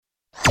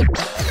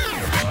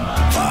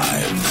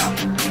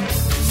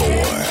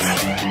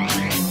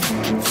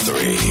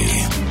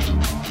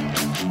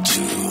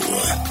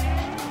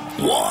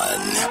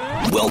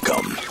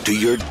to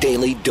your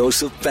daily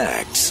dose of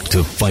facts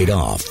to fight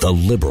off the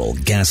liberal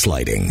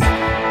gaslighting.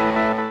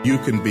 You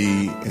can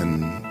be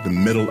in the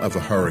middle of a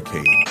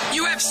hurricane.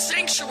 You have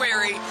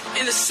sanctuary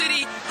in the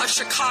city of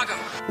Chicago.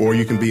 Or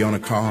you can be on a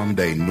calm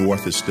day.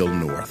 North is still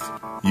north.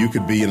 You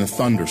could be in a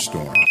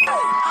thunderstorm.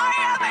 I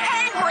am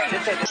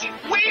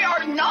angry. We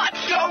are not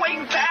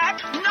going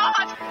back.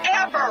 Not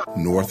ever.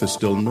 North is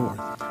still north.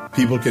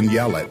 People can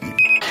yell at you.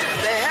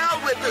 The hell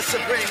with the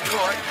Supreme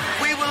Court.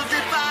 We will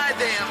defy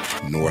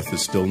them. North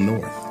is still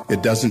north.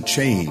 It doesn't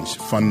change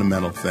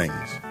fundamental things.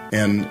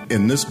 And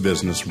in this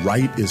business,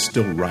 right is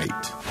still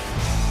right,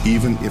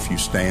 even if you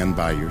stand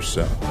by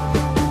yourself.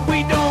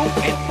 We don't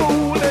get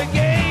fooled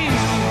again.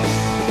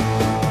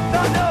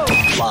 No.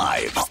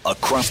 Live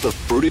across the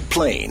fruited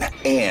plain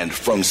and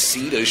from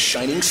sea to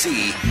shining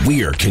sea,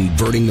 we're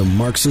converting the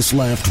Marxist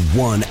left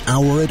 1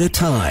 hour at a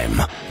time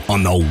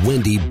on the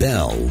Wendy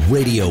Bell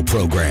radio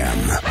program.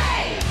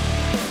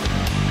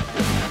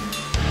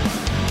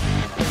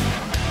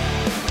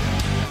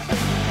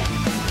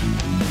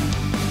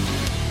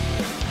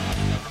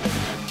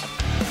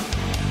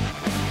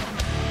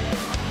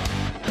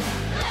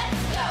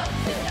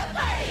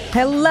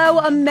 Hello,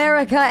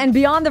 America, and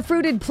beyond the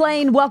fruited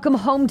plain, welcome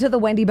home to the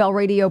Wendy Bell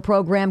radio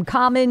program.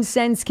 Common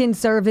sense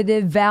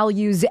conservative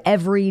values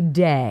every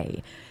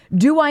day.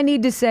 Do I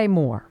need to say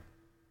more?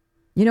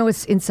 You know,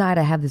 it's inside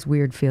I have this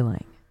weird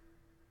feeling,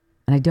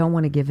 and I don't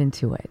want to give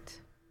into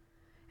it.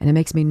 And it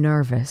makes me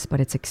nervous, but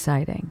it's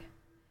exciting.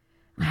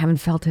 I haven't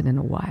felt it in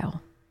a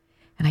while,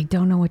 and I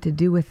don't know what to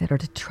do with it or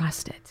to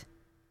trust it.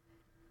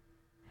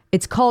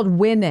 It's called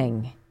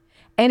winning.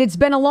 And it's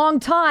been a long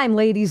time,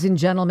 ladies and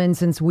gentlemen,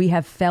 since we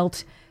have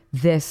felt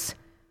this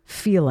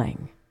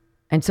feeling.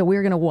 And so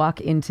we're going to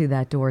walk into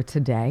that door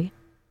today.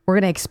 We're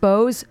going to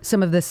expose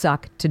some of the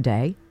suck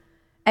today.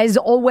 As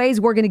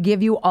always, we're going to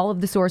give you all of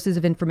the sources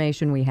of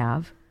information we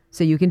have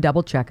so you can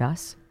double check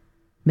us,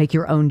 make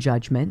your own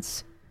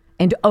judgments,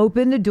 and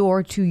open the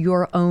door to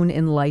your own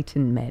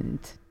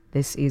enlightenment.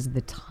 This is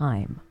the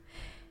time.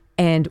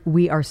 And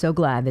we are so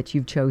glad that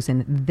you've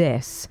chosen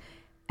this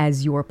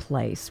as your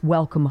place.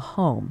 Welcome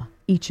home,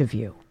 each of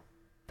you.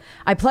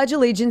 I pledge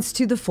allegiance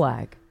to the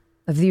flag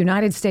of the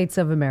United States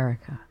of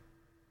America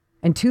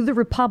and to the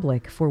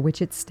republic for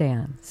which it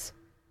stands,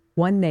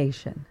 one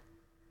nation,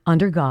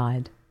 under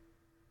God,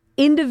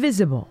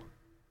 indivisible,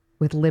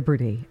 with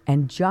liberty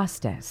and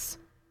justice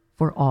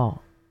for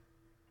all.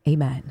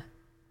 Amen.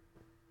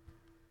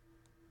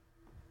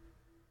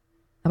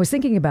 I was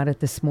thinking about it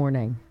this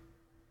morning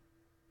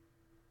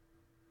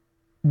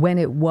when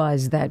it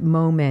was that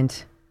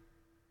moment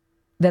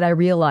that I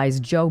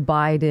realized Joe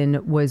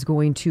Biden was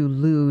going to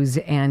lose,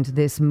 and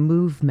this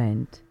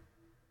movement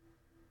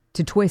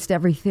to twist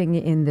everything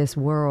in this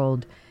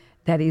world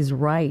that is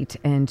right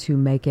and to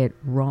make it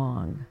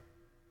wrong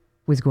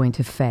was going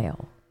to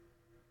fail.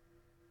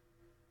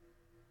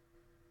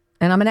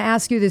 And I'm going to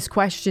ask you this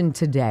question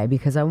today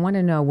because I want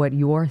to know what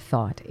your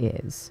thought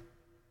is.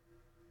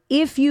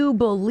 If you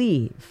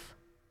believe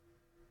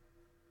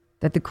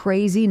that the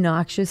crazy,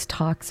 noxious,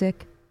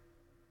 toxic,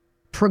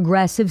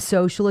 progressive,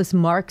 socialist,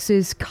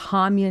 Marxist,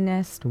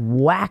 communist,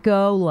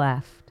 wacko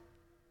left,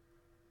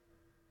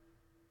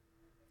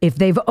 if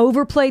they've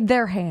overplayed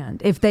their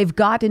hand, if they've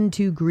gotten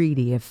too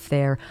greedy, if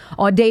their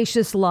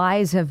audacious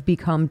lies have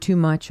become too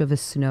much of a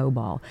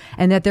snowball,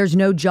 and that there's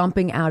no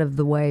jumping out of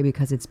the way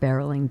because it's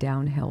barreling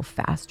downhill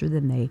faster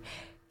than they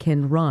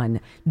can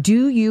run,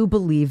 do you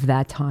believe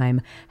that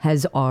time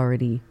has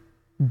already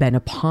been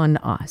upon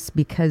us?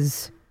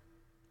 Because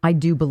I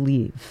do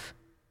believe.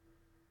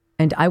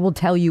 And I will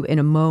tell you in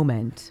a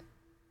moment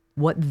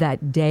what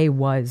that day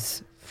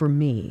was for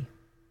me,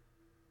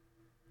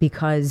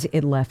 because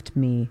it left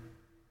me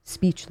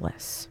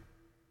speechless.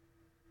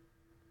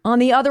 On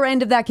the other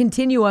end of that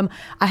continuum,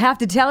 I have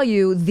to tell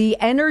you, the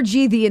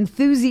energy, the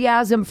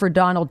enthusiasm for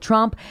Donald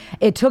Trump,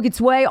 it took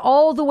its way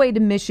all the way to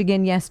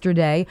Michigan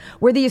yesterday,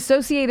 where the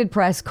Associated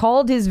Press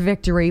called his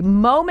victory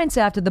moments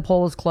after the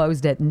polls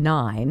closed at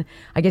 9.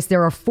 I guess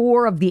there are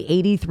 4 of the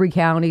 83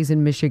 counties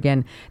in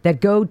Michigan that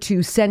go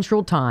to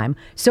Central Time.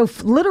 So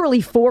literally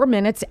 4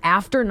 minutes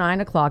after 9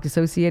 o'clock,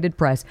 Associated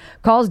Press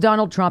calls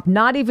Donald Trump,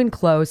 not even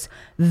close,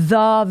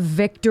 the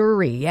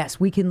victory. Yes,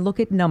 we can look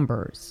at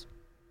numbers.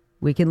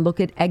 We can look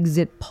at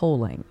exit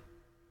polling,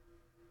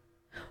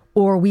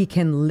 or we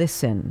can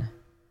listen,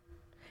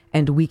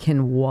 and we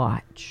can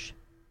watch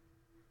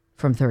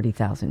from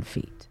 30,000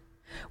 feet.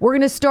 We're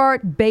going to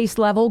start base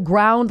level,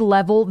 ground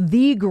level,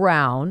 the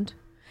ground,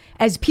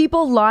 as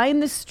people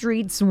line the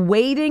streets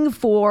waiting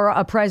for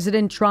a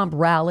President Trump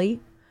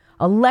rally,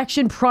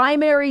 election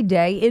primary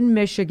day in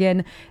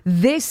Michigan.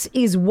 This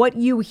is what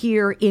you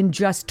hear in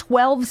just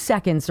 12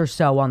 seconds or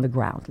so on the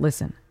ground.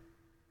 Listen.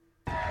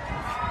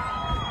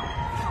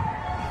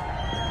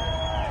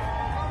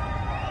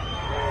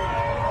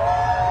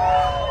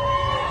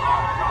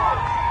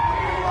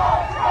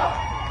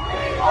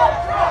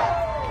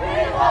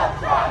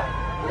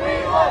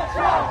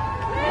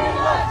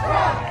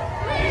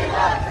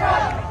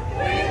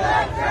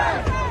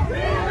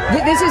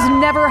 This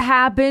has never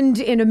happened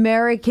in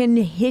American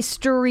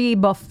history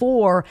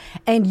before,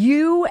 and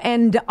you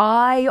and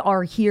I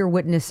are here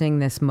witnessing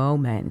this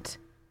moment.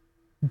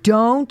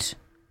 Don't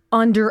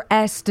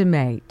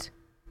underestimate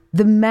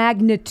the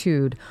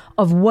magnitude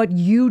of what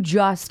you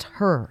just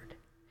heard.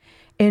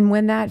 And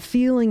when that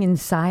feeling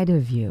inside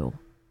of you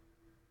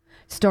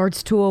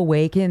starts to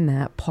awaken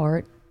that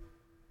part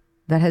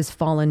that has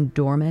fallen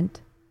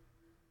dormant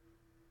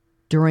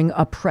during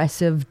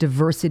oppressive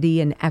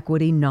diversity and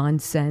equity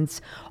nonsense,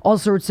 all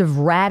sorts of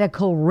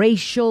radical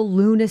racial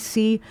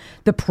lunacy,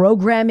 the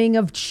programming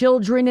of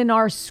children in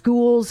our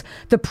schools,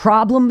 the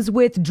problems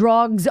with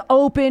drugs,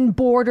 open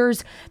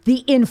borders,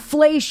 the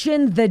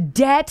inflation, the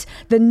debt,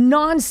 the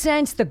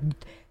nonsense,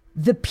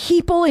 the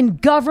people in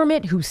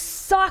government who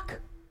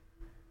suck,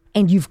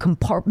 and you've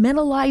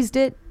compartmentalized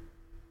it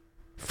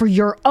for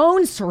your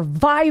own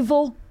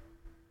survival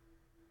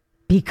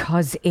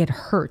because it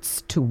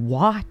hurts to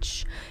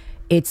watch.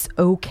 It's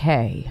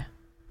okay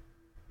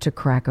to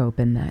crack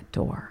open that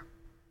door.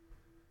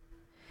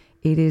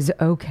 It is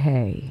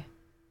okay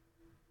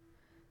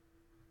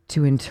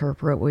to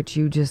interpret what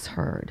you just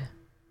heard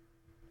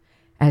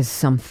as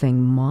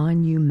something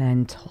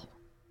monumental.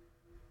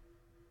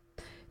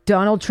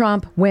 Donald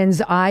Trump wins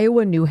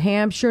Iowa, New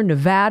Hampshire,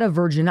 Nevada,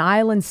 Virgin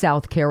Islands,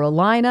 South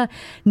Carolina,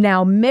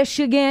 now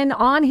Michigan,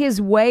 on his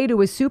way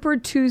to a Super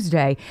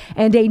Tuesday,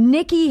 and a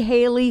Nikki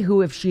Haley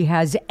who, if she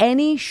has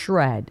any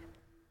shred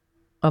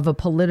of a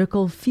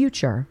political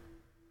future,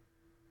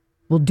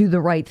 will do the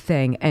right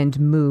thing and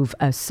move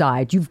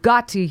aside. You've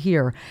got to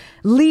hear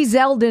Lee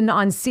Zeldin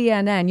on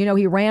CNN. You know,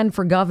 he ran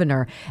for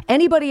governor.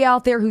 Anybody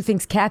out there who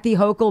thinks Kathy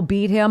Hochul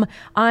beat him,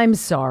 I'm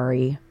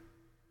sorry.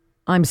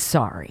 I'm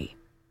sorry.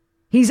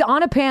 He's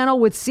on a panel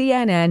with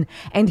CNN,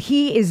 and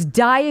he is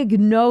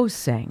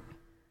diagnosing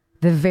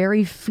the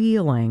very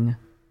feeling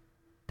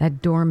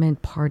that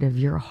dormant part of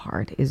your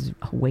heart is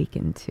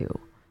awakened to.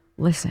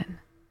 Listen.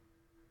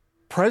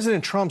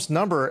 President Trump's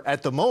number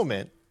at the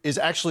moment is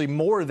actually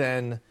more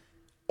than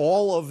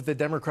all of the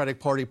Democratic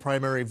Party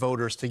primary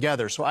voters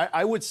together. So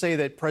I would say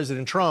that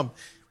President Trump,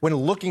 when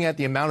looking at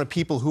the amount of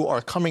people who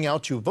are coming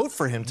out to vote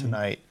for him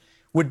tonight,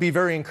 would be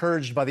very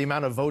encouraged by the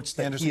amount of votes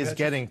that he is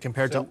getting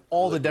compared to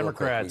all the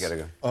Democrats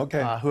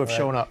who have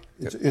shown up.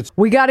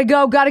 We got to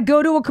go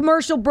to a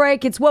commercial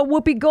break. It's what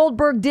Whoopi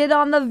Goldberg did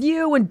on The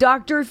View when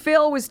Dr.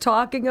 Phil was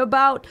talking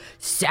about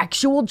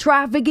sexual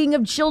trafficking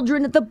of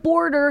children at the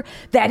border,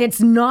 that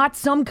it's not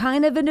some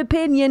kind of an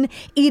opinion.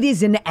 It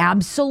is an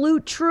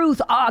absolute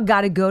truth.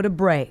 Got to go to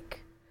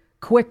break.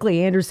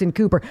 Quickly, Anderson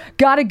Cooper.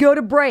 Got to go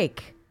to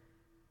break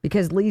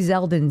because Lee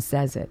Zeldin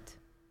says it.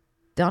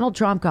 Donald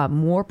Trump got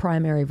more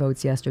primary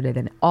votes yesterday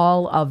than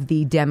all of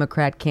the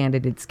Democrat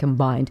candidates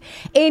combined,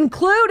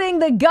 including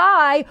the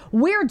guy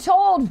we're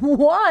told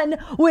won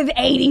with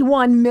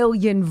 81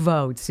 million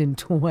votes in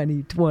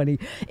 2020,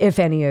 if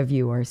any of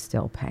you are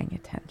still paying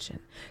attention.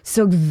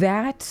 So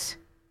that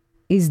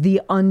is the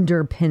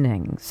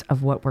underpinnings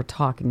of what we're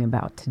talking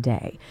about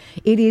today.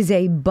 It is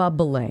a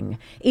bubbling.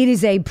 It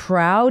is a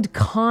proud,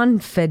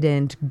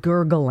 confident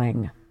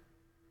gurgling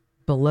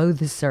below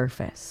the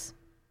surface.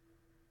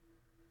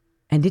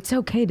 And it's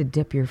okay to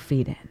dip your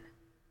feet in.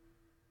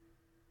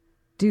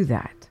 Do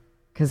that,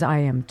 because I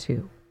am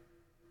too.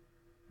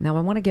 Now, I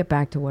want to get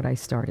back to what I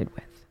started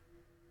with.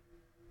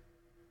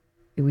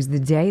 It was the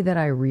day that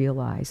I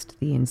realized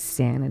the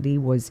insanity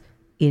was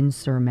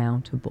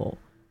insurmountable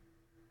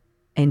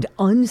and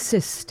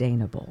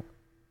unsustainable.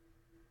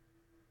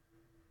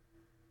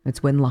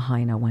 It's when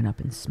Lahaina went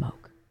up in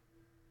smoke.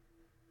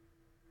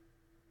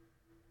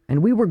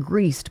 And we were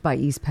greased by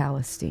East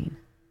Palestine.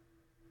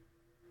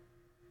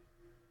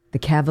 The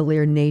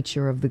cavalier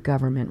nature of the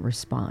government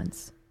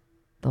response,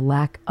 the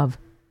lack of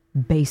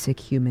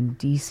basic human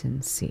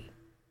decency,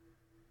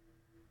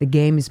 the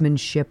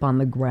gamesmanship on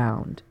the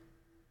ground,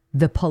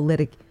 the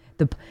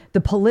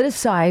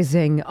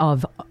politicizing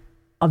of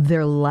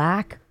their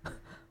lack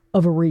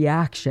of a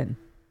reaction,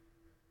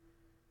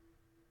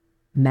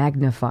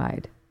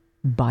 magnified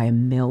by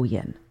 1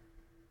 million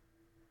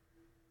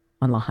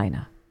on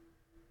Lahaina.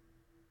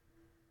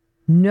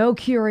 No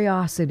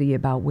curiosity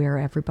about where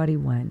everybody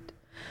went.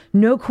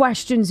 No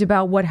questions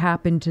about what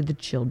happened to the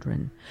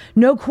children.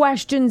 No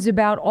questions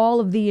about all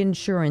of the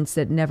insurance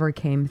that never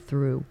came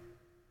through.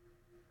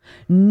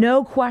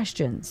 No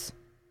questions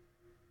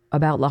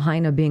about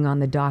Lahaina being on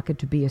the docket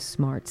to be a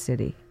smart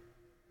city.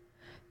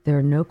 There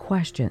are no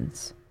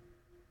questions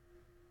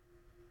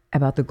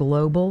about the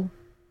global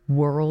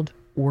world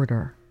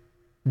order,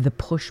 the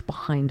push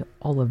behind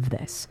all of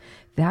this.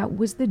 That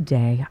was the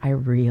day I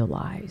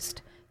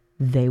realized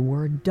they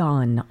were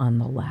done on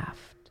the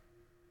left.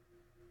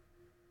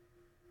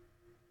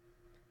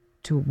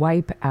 To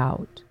wipe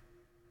out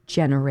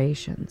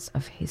generations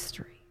of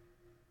history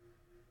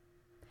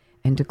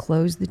and to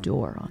close the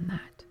door on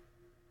that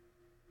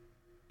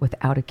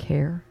without a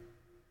care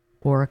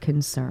or a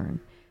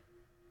concern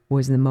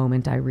was the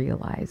moment I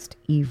realized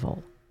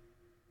evil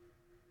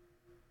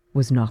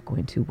was not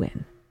going to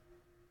win.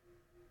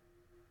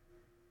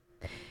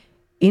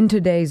 In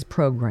today's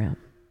program,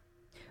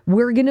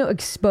 we're going to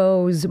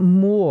expose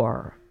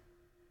more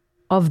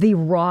of the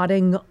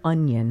rotting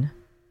onion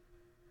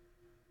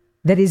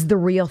that is the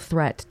real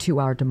threat to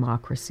our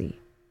democracy.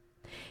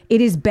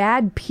 It is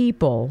bad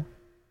people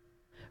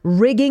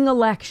rigging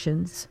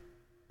elections,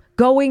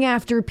 going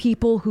after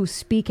people who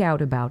speak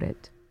out about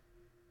it,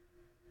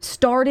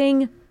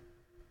 starting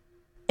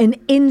an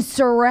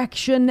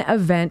insurrection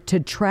event to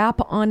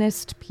trap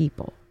honest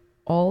people,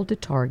 all to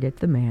target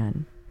the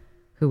man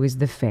who is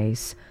the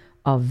face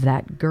of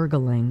that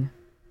gurgling,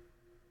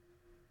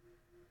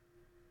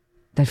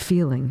 that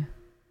feeling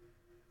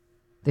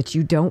that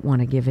you don't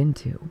want to give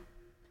into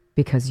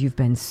because you've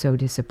been so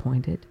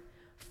disappointed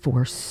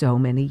for so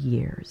many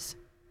years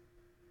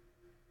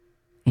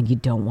and you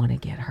don't want to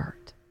get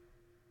hurt.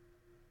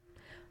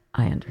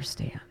 I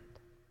understand.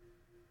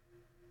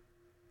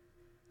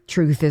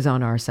 Truth is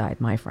on our side,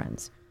 my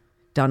friends.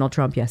 Donald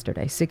Trump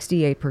yesterday,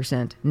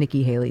 68%.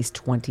 Nikki Haley's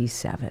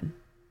 27%.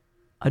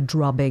 A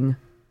drubbing.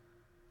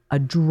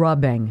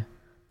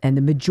 And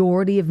the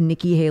majority of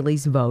Nikki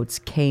Haley's votes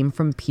came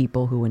from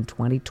people who in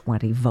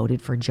 2020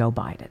 voted for Joe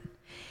Biden.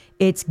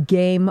 It's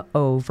game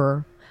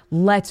over.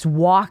 Let's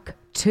walk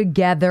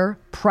together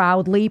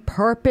proudly,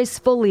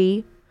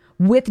 purposefully,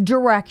 with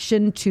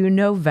direction to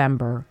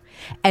November.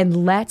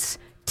 And let's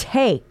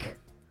take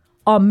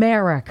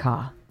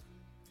America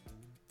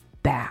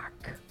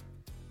back.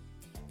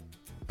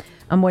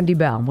 I'm Wendy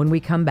Bell. When we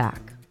come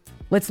back,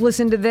 let's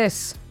listen to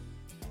this.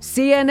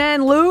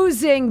 CNN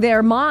losing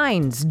their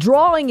minds,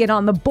 drawing it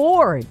on the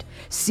board,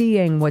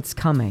 seeing what's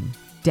coming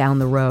down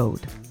the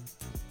road.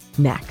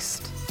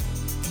 Next.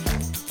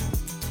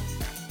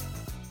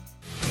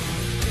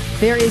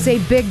 There is a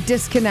big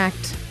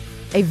disconnect,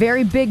 a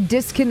very big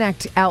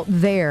disconnect out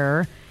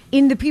there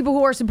in the people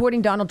who are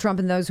supporting Donald Trump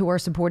and those who are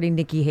supporting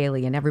Nikki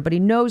Haley. And everybody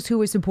knows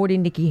who is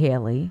supporting Nikki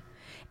Haley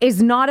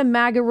is not a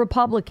MAGA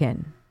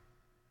Republican.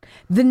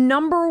 The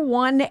number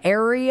one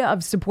area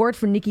of support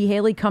for Nikki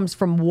Haley comes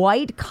from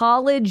white,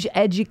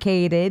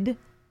 college-educated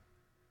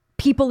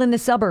people in the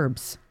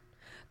suburbs.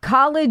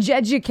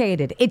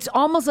 College-educated. It's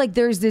almost like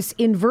there's this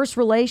inverse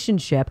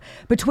relationship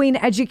between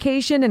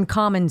education and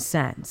common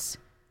sense,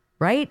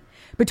 right?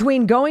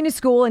 Between going to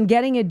school and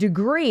getting a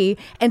degree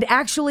and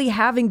actually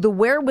having the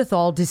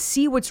wherewithal to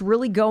see what's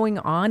really going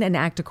on and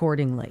act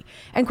accordingly.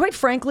 And quite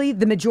frankly,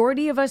 the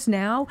majority of us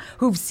now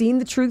who've seen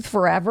the truth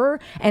forever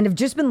and have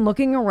just been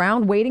looking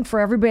around waiting for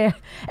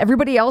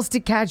everybody else to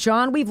catch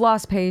on, we've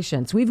lost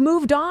patience. We've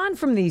moved on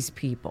from these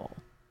people.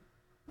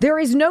 There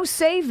is no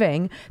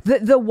saving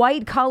the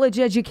white,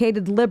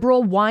 college-educated,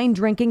 liberal,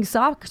 wine-drinking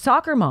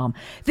soccer mom.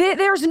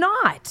 There's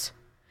not.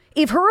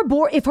 If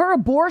her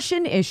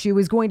abortion issue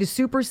is going to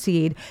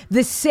supersede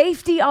the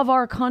safety of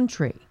our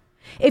country,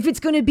 if it's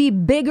going to be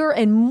bigger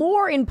and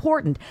more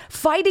important,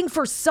 fighting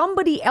for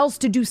somebody else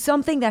to do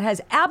something that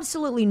has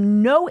absolutely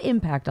no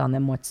impact on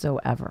them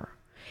whatsoever,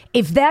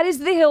 if that is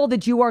the hill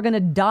that you are going to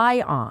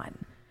die on,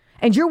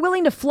 and you're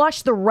willing to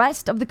flush the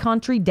rest of the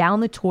country down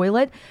the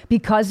toilet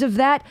because of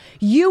that,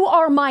 you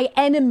are my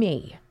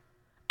enemy.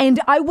 And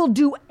I will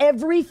do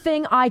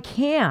everything I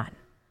can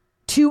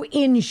to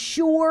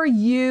ensure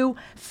you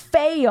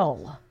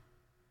fail.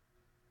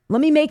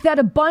 Let me make that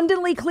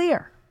abundantly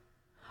clear.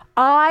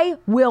 I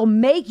will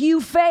make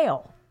you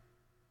fail,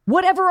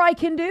 whatever I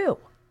can do.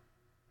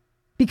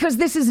 Because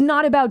this is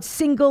not about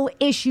single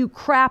issue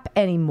crap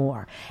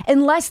anymore.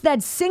 Unless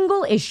that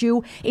single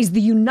issue is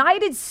the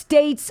United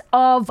States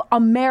of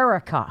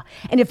America.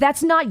 And if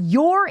that's not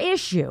your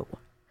issue,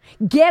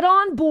 get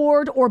on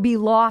board or be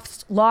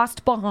lost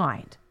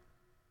behind,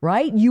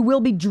 right? You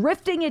will be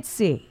drifting at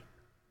sea.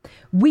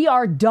 We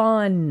are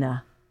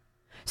done.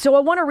 So I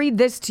want to read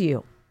this to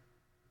you.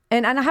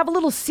 And I have a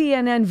little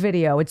CNN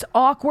video. It's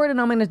awkward,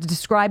 and I'm going to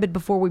describe it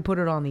before we put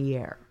it on the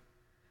air.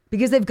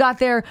 Because they've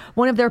got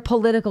one of their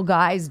political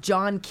guys,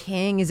 John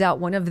King, is out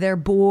one of their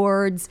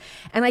boards.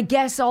 And I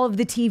guess all of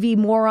the TV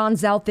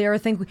morons out there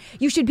think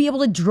you should be able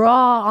to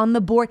draw on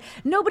the board.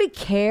 Nobody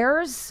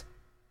cares.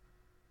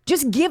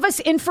 Just give us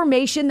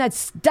information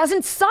that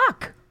doesn't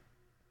suck.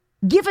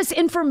 Give us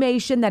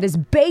information that is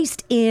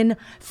based in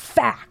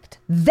fact.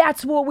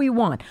 That's what we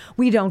want.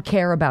 We don't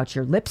care about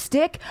your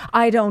lipstick.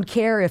 I don't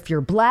care if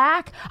you're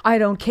black. I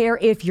don't care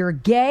if you're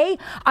gay.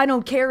 I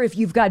don't care if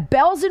you've got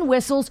bells and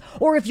whistles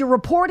or if you're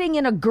reporting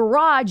in a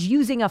garage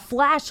using a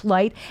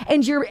flashlight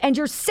and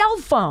your cell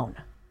phone.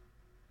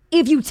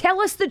 If you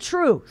tell us the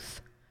truth,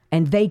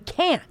 and they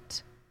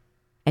can't,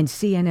 and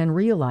CNN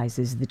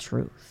realizes the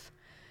truth.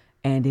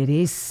 And it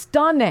is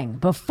stunning.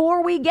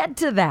 Before we get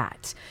to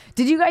that,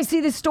 did you guys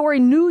see this story?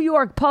 New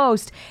York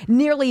Post,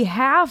 nearly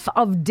half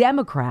of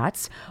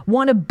Democrats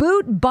want to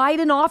boot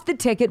Biden off the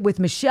ticket with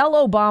Michelle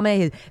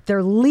Obama,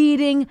 their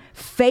leading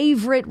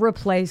favorite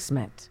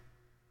replacement.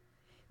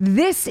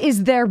 This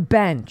is their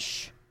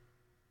bench.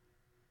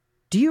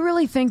 Do you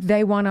really think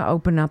they want to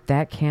open up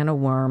that can of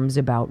worms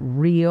about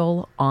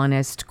real,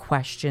 honest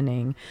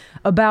questioning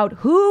about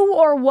who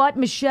or what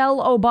Michelle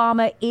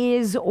Obama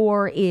is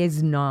or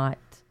is not?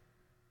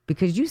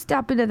 because you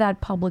step into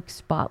that public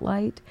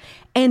spotlight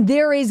and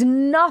there is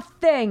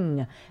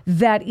nothing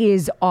that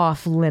is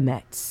off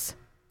limits.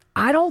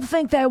 I don't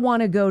think they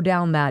want to go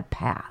down that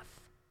path.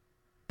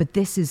 But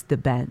this is the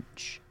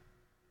bench.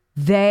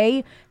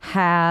 They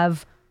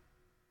have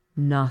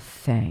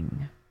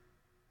nothing.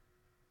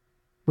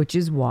 Which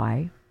is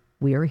why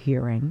we are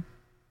hearing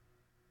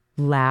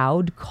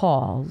loud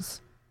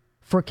calls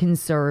for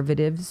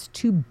conservatives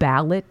to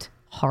ballot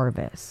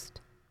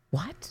harvest.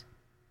 What?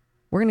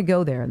 We're going to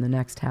go there in the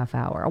next half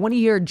hour. I want to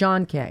hear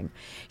John King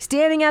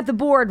standing at the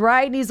board,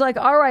 right? And he's like,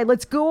 all right,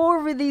 let's go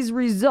over these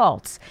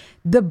results.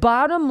 The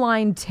bottom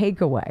line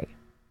takeaway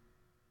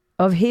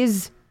of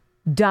his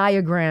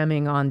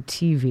diagramming on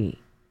TV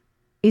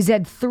is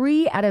that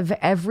 3 out of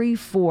every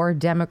 4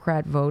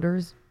 Democrat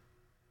voters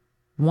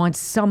want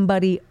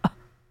somebody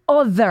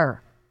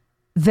other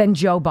than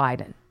Joe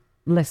Biden.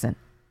 Listen.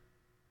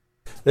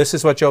 This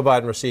is what Joe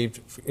Biden received.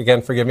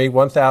 Again, forgive me,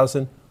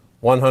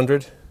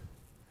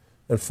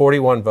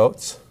 1,141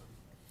 votes.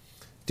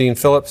 Dean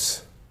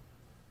Phillips,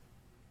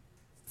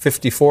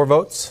 54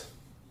 votes.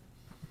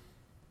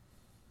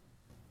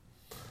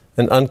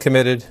 And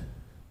uncommitted,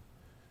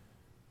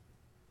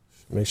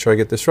 make sure I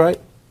get this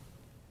right,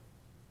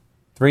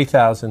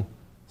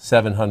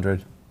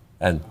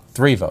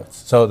 3,703 votes.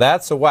 So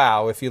that's a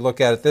wow. If you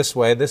look at it this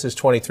way, this is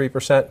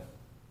 23%.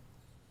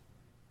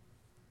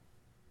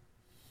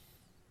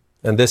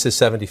 And this is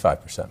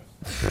 75%.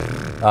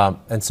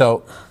 And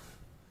so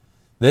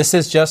this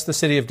is just the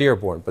city of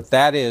Dearborn, but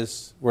that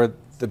is where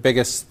the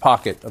biggest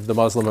pocket of the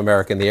Muslim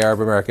American, the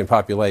Arab American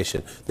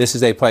population. This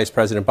is a place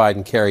President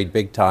Biden carried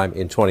big time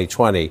in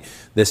 2020.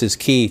 This is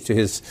key to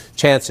his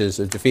chances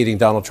of defeating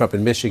Donald Trump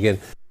in Michigan.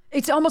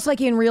 It's almost like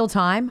in real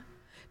time,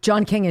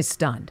 John King is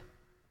stunned.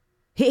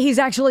 He's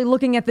actually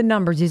looking at the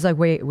numbers. He's like,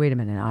 wait a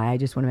minute. I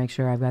just want to make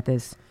sure I've got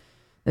this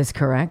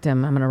correct.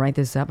 I'm going to write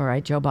this up. All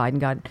right. Joe Biden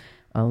got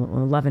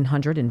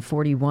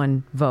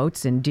 1,141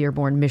 votes in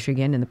Dearborn,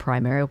 Michigan in the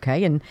primary.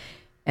 Okay. And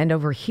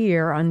over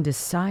here,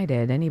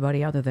 undecided,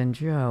 anybody other than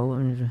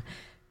Joe,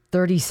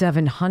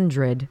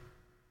 3,700.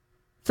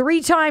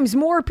 3 times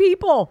more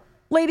people,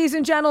 ladies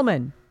and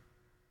gentlemen,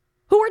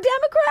 who are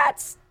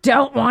Democrats,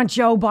 don't want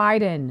Joe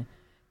Biden.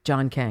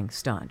 John King,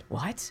 stunned.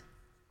 What?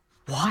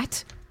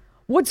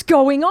 What's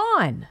going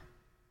on?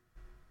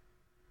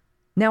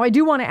 Now, I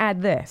do want to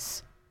add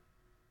this.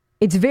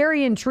 It's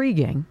very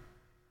intriguing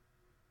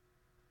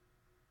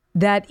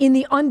that in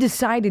the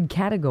undecided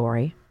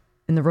category,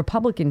 in the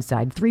Republican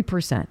side,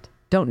 3%.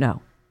 Don't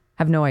know.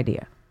 Have no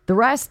idea. The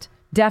rest,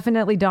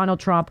 definitely Donald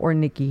Trump or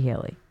Nikki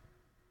Haley.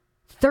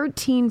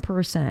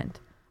 13%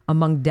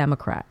 among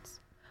Democrats,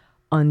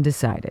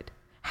 undecided.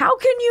 How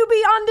can you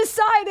be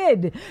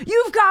undecided?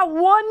 You've got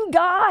one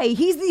guy.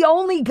 He's the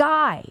only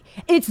guy.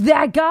 It's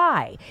that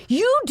guy.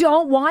 You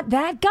don't want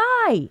that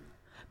guy.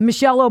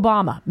 Michelle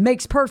Obama.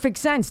 Makes perfect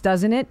sense,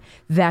 doesn't it?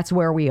 That's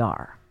where we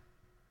are.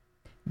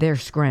 They're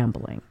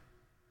scrambling.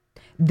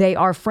 They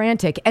are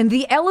frantic. And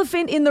the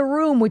elephant in the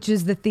room, which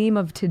is the theme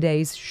of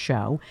today's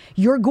show,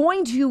 you're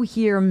going to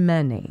hear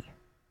many.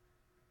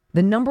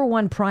 The number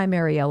one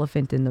primary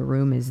elephant in the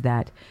room is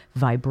that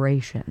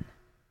vibration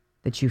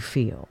that you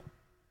feel.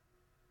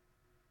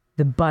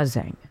 The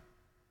buzzing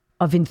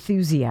of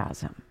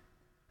enthusiasm,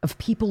 of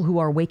people who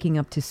are waking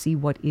up to see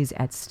what is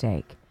at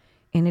stake.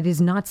 And it is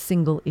not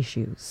single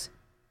issues.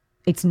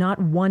 It's not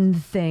one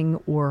thing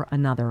or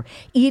another.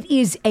 It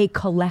is a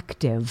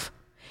collective.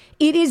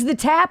 It is the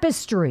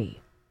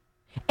tapestry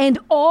and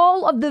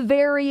all of the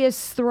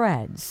various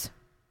threads.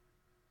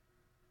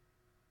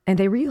 And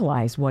they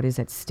realize what is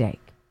at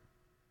stake.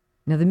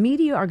 Now, the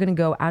media are going to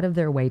go out of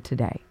their way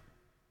today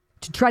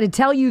to try to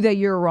tell you that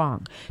you're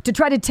wrong, to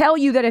try to tell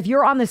you that if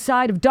you're on the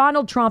side of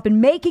Donald Trump and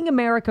making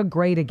America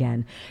great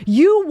again,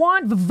 you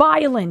want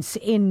violence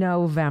in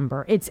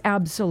November. It's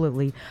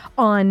absolutely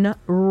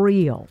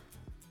unreal.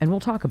 And we'll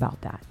talk about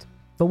that.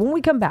 But when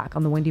we come back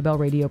on the Wendy Bell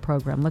radio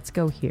program, let's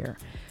go here.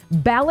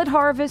 Ballot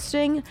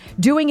harvesting,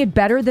 doing it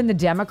better than the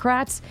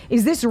Democrats?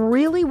 Is this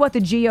really what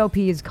the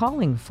GOP is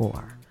calling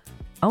for?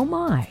 Oh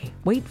my,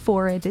 wait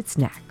for it. It's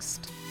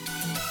next.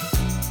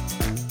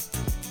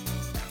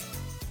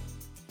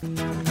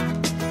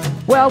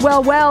 Well.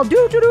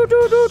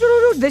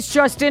 This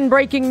just in,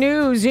 breaking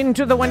news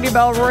into the Wendy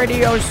Bell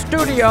radio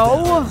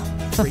studio.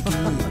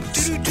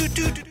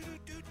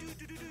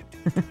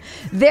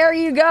 There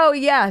you go.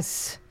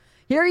 Yes.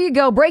 Here you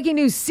go. Breaking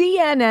news.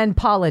 CNN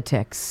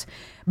politics.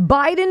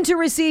 Biden to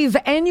receive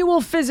annual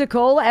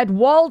physical at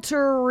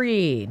Walter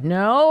Reed.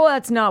 No,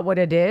 that's not what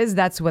it is.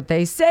 That's what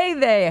they say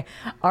they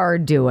are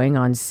doing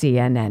on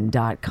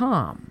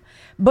CNN.com.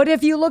 But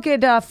if you look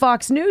at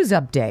Fox News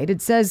update,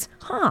 it says,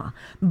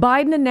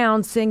 Biden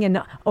announcing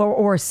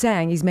or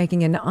saying he's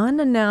making an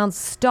unannounced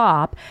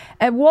stop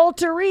at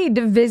Walter Reed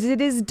to visit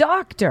his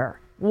doctor.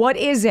 What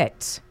is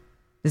it?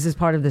 This is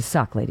part of the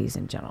suck, ladies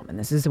and gentlemen.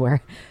 This is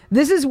where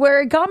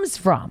it comes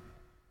from.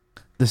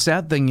 The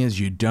sad thing is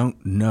you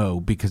don't know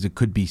because it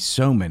could be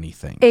so many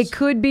things. It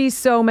could be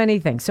so many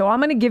things. So I'll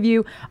give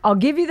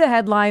you the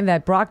headline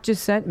that Brock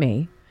just sent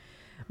me.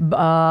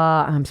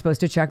 I'm supposed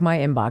to check my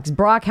inbox.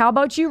 Brock, how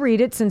about you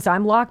read it since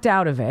I'm locked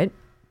out of it?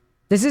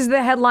 This is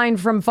the headline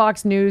from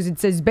Fox News. It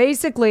says,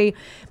 basically,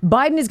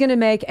 Biden is going to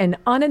make an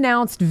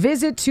unannounced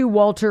visit to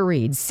Walter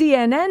Reed.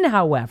 CNN,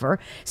 however,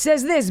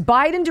 says this: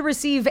 Biden to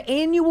receive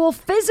annual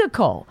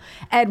physical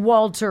at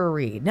Walter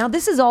Reed. Now,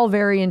 this is all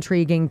very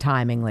intriguing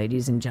timing,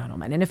 ladies and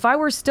gentlemen. And if I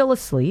were still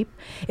asleep,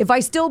 if I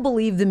still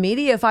believed the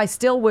media, if I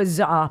still was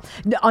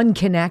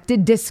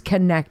unconnected,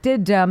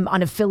 disconnected,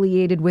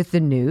 unaffiliated with the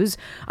news,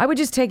 I would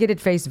just take it at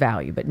face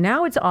value. But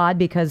now it's odd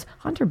because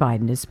Hunter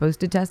Biden is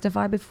supposed to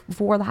testify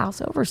before the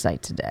House Oversight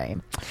today.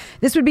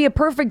 This would be a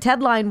perfect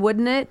headline,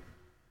 wouldn't it?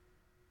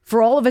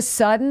 For all of a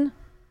sudden,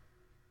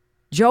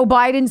 Joe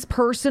Biden's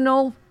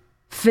personal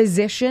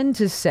physician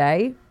to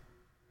say,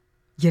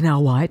 you know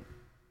what?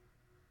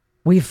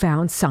 We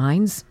found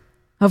signs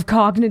of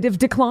cognitive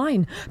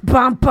decline.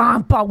 Bum,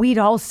 bum, bum. We'd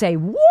all say,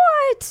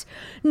 what?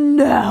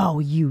 No,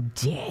 you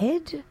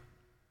did?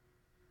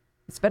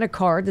 It's been a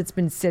card that's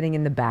been sitting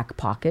in the back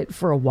pocket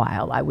for a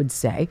while, I would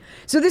say.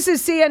 So this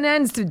is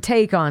CNN's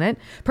take on it.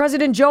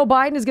 President Joe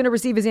Biden is going to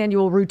receive his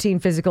annual routine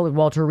physical at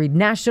Walter Reed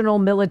National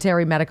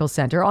Military Medical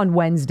Center on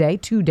Wednesday,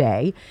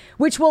 today,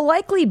 which will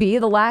likely be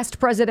the last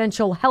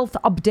presidential health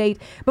update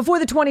before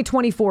the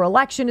 2024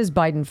 election as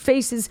Biden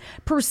faces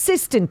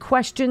persistent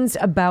questions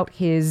about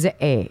his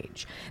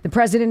age. The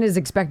president is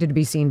expected to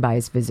be seen by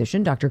his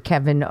physician, Dr.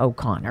 Kevin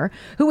O'Connor,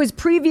 who has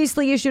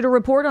previously issued a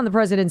report on the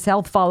president's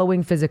health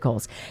following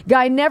physicals.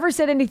 Guy never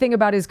said anything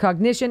about his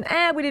cognition,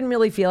 and we didn't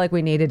really feel like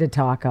we needed to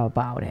talk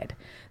about it.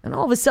 And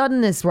all of a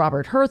sudden, this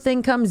Robert Hur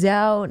thing comes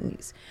out, and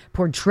he's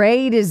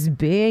portrayed as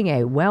being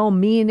a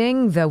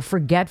well-meaning, though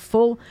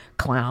forgetful,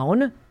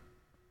 clown,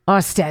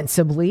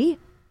 ostensibly.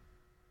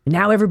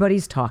 Now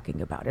everybody's talking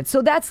about it.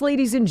 So that's,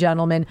 ladies and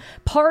gentlemen,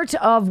 part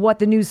of what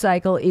the news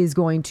cycle is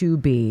going to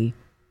be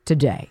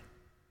today.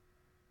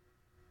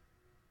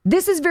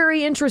 This is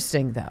very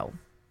interesting, though.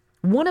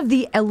 One of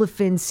the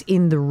elephants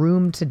in the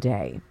room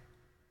today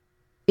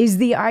is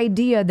the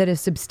idea that a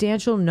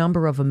substantial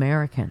number of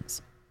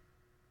Americans,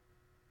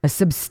 a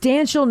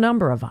substantial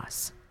number of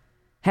us,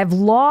 have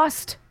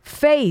lost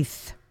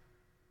faith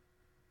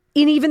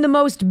in even the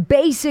most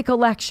basic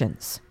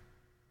elections.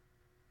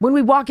 When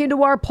we walk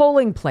into our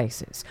polling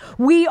places,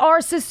 we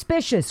are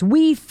suspicious.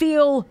 We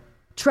feel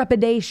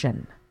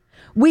trepidation.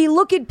 We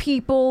look at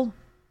people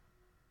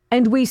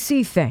and we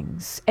see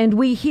things and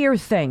we hear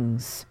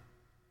things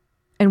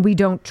and we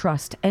don't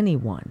trust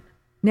anyone.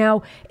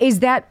 Now, is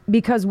that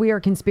because we are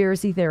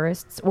conspiracy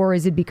theorists, or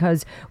is it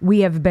because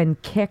we have been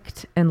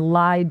kicked and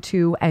lied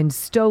to and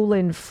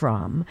stolen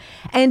from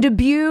and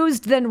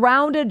abused, then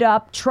rounded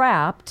up,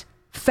 trapped,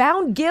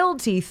 found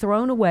guilty,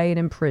 thrown away and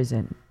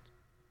imprisoned?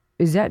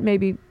 Is that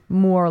maybe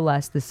more or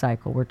less the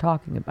cycle we're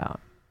talking about?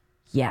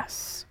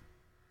 Yes.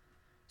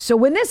 So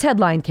when this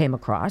headline came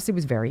across, it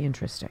was very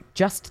interesting.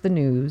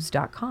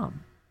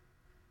 JustTheNews.com.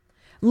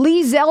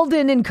 Lee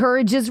Zeldin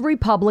encourages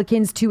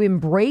Republicans to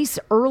embrace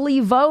early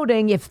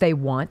voting if they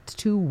want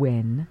to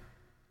win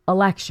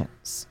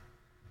elections.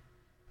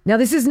 Now,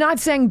 this is not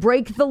saying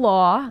break the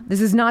law.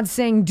 This is not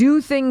saying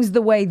do things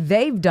the way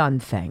they've done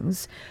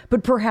things,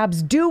 but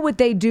perhaps do what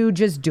they do,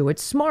 just do it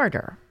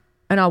smarter.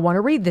 And I want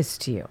to read this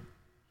to you.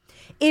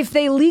 If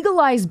they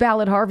legalize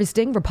ballot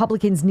harvesting,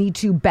 Republicans need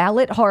to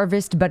ballot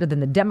harvest better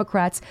than the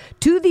Democrats,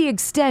 to the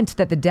extent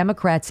that the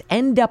Democrats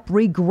end up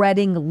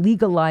regretting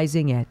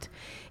legalizing it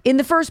in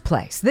the first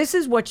place. This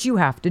is what you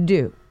have to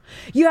do.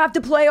 You have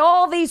to play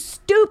all these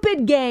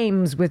stupid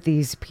games with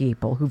these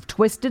people who've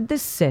twisted the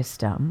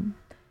system,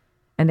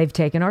 and they've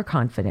taken our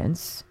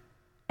confidence,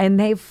 and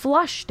they've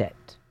flushed it.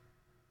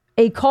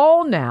 A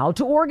call now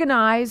to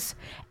organize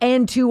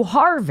and to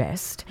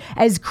harvest,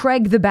 as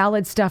Craig the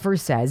ballot stuffer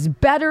says,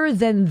 better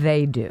than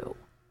they do.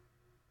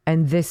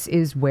 And this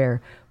is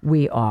where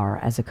we are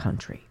as a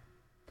country.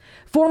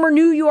 Former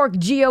New York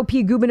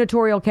GOP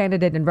gubernatorial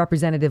candidate and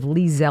Representative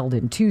Lee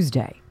Zeldin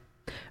Tuesday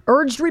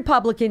urged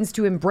Republicans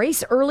to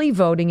embrace early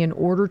voting in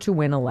order to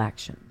win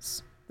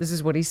elections. This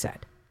is what he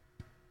said.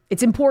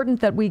 It's important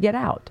that we get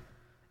out,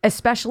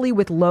 especially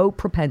with low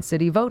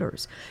propensity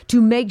voters,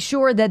 to make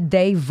sure that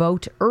they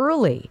vote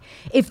early.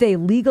 If they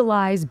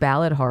legalize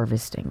ballot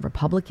harvesting,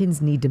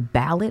 Republicans need to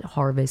ballot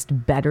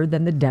harvest better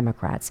than the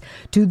Democrats,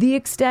 to the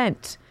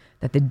extent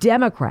that the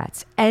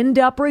Democrats end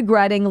up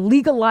regretting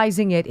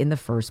legalizing it in the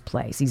first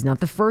place. He's not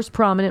the first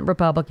prominent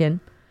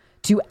Republican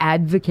to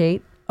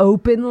advocate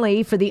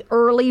openly for the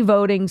early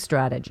voting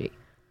strategy.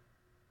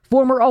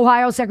 Former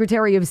Ohio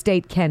Secretary of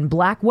State Ken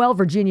Blackwell,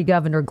 Virginia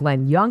Governor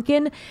Glenn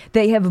Youngkin,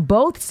 they have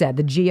both said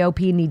the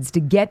GOP needs to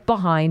get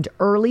behind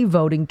early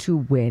voting to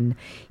win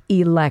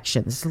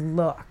elections.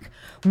 Look,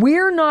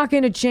 we're not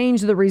going to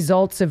change the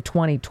results of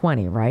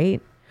 2020,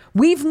 right?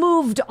 We've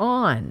moved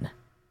on.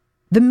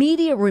 The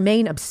media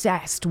remain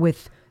obsessed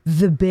with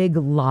the big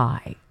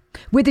lie,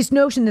 with this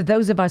notion that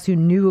those of us who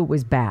knew it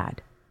was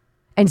bad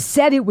and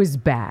said it was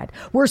bad.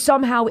 We're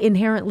somehow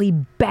inherently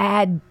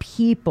bad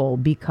people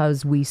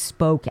because we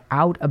spoke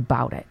out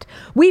about it.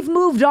 We've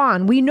moved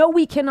on. We know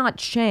we cannot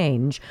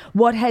change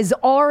what has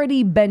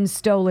already been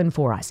stolen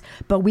for us,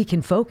 but we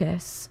can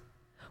focus.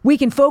 We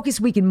can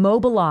focus, we can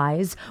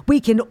mobilize, we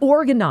can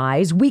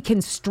organize, we can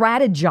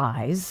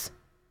strategize.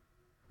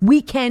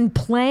 We can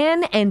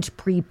plan and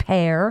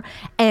prepare,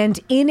 and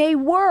in a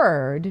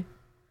word,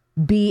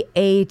 be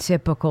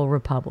atypical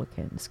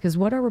Republicans. Because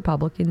what are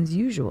Republicans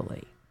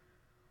usually?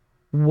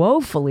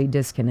 Woefully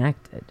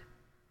disconnected.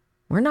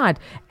 We're not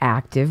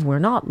active. We're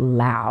not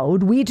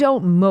loud. We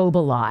don't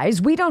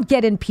mobilize. We don't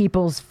get in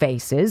people's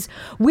faces.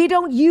 We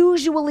don't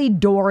usually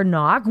door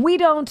knock. We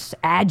don't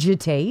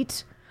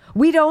agitate.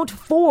 We don't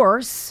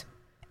force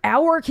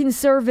our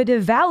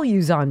conservative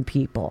values on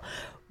people.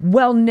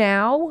 Well,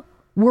 now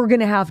we're going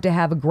to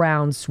have a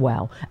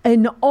groundswell,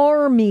 an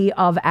army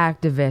of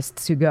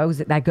activists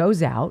that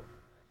goes out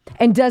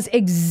and does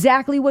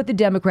exactly what the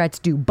Democrats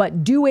do,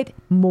 but do it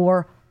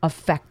more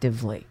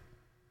effectively.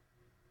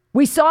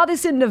 We saw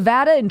this in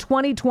Nevada in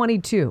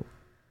 2022,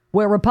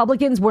 where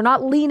Republicans were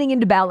not leaning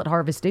into ballot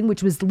harvesting,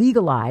 which was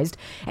legalized,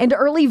 and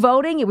early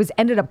voting. It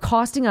ended up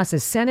costing us a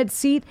Senate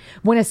seat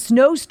when a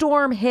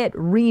snowstorm hit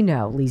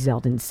Reno, Lee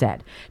Zeldin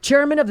said.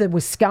 Chairman of the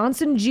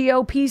Wisconsin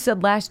GOP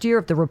said last year,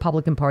 if the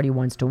Republican Party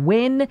wants to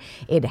win,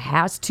 it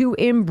has to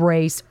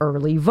embrace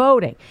early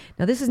voting.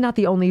 Now, this is not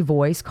the only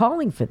voice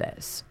calling for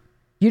this.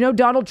 You know,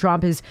 Donald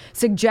Trump has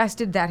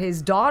suggested that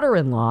his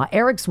daughter-in-law,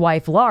 Eric's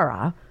wife,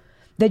 Laura,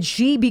 that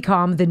she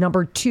become the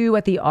number 2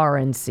 at the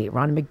RNC.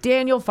 Ronna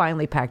McDaniel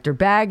finally packed her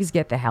bags,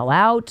 get the hell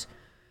out.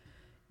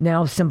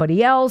 Now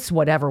somebody else,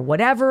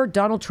 whatever.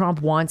 Donald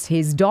Trump wants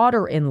his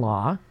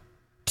daughter-in-law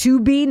to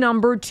be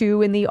number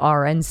 2 in the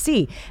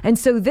RNC. And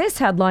so this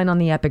headline on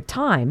the Epoch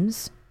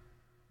Times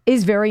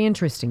is very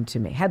interesting to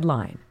me.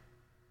 Headline: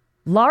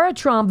 Lara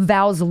Trump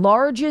vows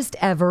largest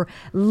ever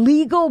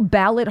legal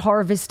ballot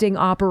harvesting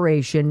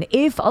operation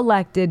if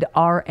elected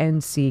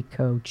RNC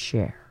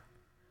co-chair.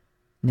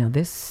 Now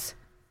this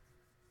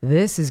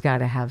has got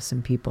to have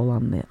some people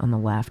on the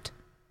left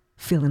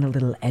feeling a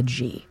little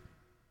edgy.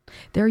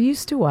 They're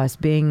used to us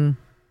being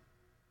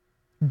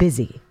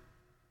busy,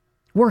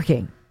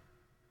 working,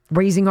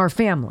 raising our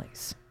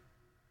families,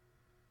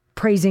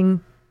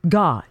 praising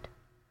God,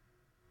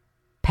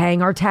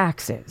 paying our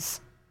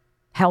taxes,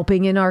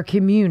 helping in our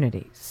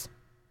communities.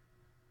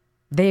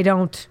 They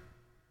don't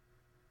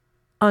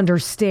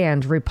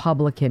understand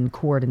Republican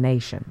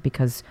coordination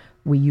because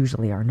we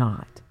usually are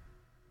not.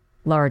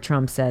 Lara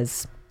Trump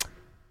says,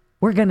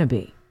 we're going to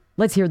be.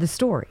 Let's hear the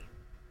story.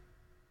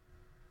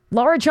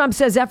 Lara Trump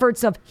says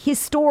efforts of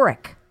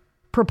historic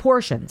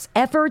proportions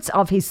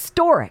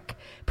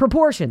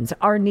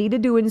are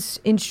needed to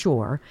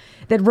ensure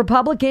that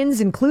Republicans,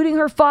 including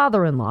her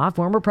father-in-law,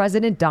 former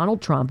President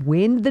Donald Trump,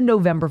 win the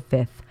November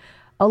 5th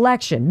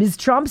election. Ms.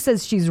 Trump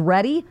says she's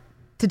ready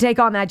to take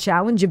on that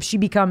challenge if she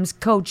becomes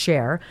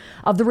co-chair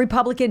of the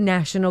Republican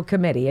National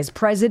Committee, as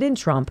President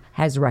Trump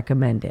has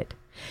recommended.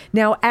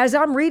 Now, as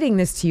I'm reading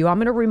this to you, I'm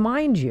going to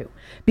remind you,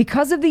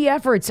 because of the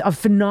efforts of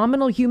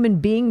phenomenal human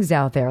beings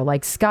out there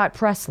like Scott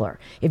Pressler,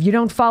 if you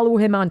don't follow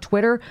him on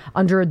Twitter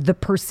under The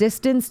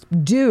Persistence,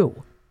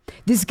 do.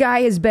 This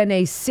guy has been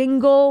a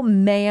single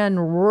man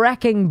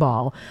wrecking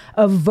ball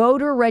of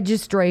voter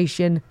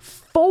registration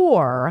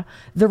for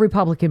the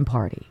Republican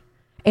Party.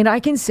 And I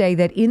can say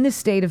that in the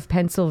state of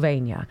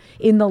Pennsylvania,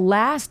 in the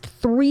last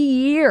 3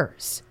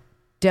 years,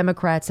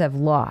 Democrats have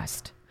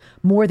lost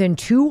more than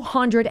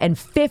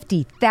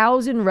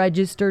 250,000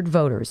 registered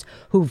voters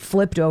who've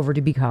flipped over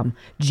to become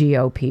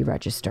GOP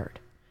registered.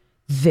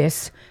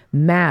 This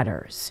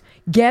matters.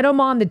 Get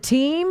them on the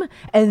team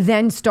and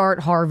then start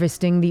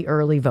harvesting the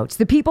early votes.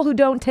 The people who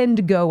don't tend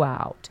to go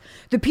out.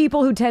 The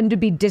people who tend to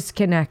be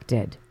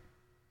disconnected.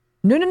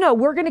 No.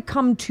 We're going to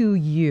come to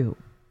you.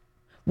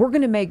 We're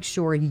going to make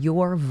sure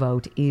your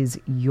vote is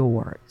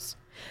yours.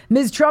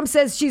 Ms. Trump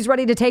says she's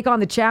ready to take on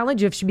the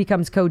challenge if she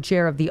becomes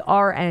co-chair of the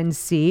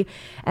RNC,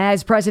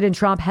 as President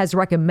Trump has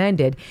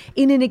recommended.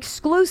 In an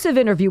exclusive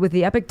interview with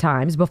the Epoch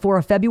Times before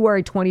a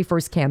February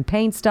 21st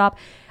campaign stop,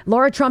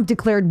 Lara Trump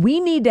declared we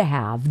need to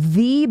have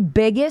the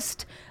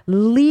biggest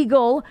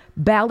legal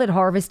ballot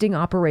harvesting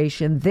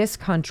operation this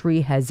country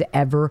has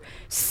ever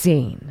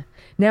seen.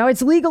 Now,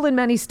 it's legal in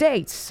many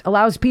states,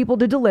 allows people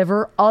to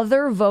deliver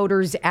other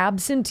voters'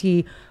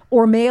 absentee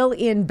or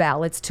mail-in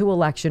ballots to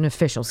election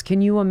officials.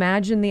 Can you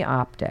imagine the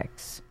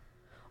optics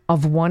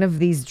of one of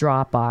these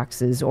drop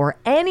boxes or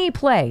any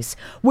place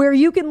where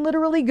you can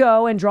literally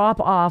go and drop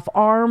off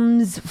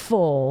arms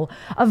full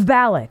of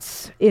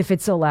ballots, if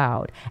it's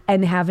allowed,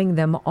 and having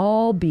them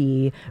all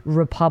be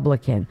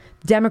Republican?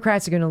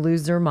 Democrats are going to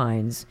lose their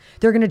minds.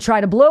 They're going to try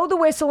to blow the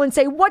whistle and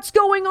say, what's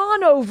going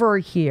on over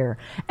here?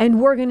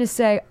 And we're going to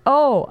say,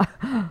 oh,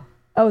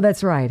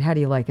 that's right. How do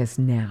you like us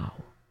now?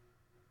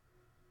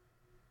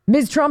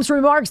 Ms. Trump's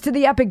remarks to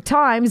the Epoch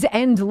Times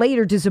and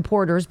later to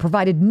supporters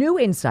provided new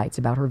insights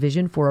about her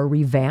vision for a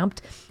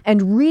revamped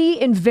and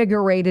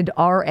reinvigorated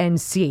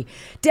RNC.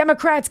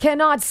 Democrats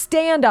cannot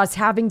stand us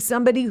having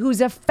somebody who's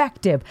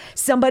effective,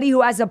 somebody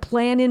who has a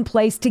plan in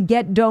place to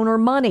get donor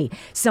money,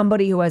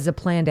 somebody who has a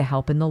plan to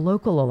help in the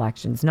local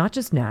elections, not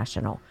just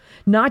national,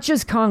 not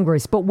just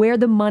Congress, but where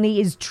the money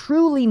is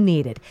truly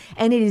needed.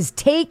 And it is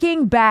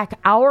taking back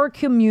our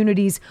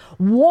communities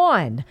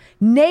one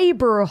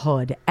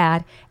neighborhood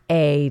at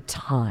a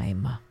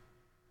time.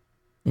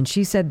 And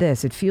she said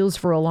this, it feels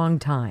for a long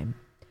time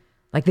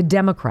like the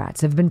Democrats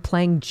have been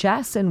playing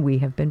chess and we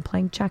have been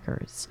playing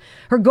checkers.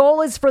 Her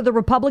goal is for the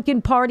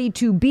Republican Party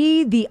to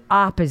be the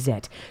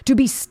opposite, to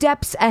be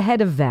steps ahead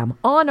of them,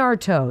 on our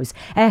toes,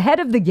 ahead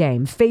of the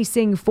game,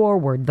 facing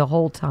forward the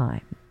whole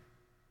time.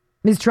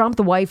 Ms. Trump,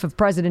 the wife of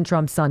President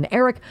Trump's son,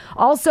 Eric,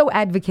 also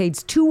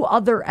advocates two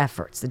other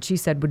efforts that she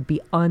said would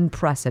be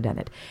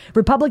unprecedented.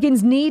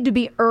 Republicans need to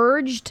be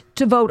urged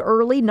to vote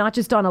early, not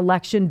just on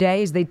election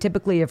day, as they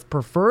typically have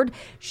preferred.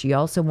 She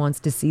also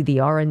wants to see the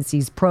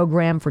RNC's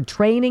program for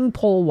training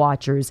poll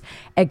watchers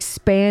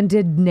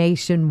expanded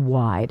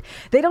nationwide.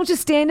 They don't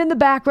just stand in the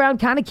background,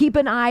 kind of keep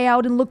an eye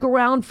out and look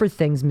around for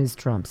things, Ms.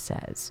 Trump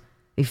says.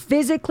 They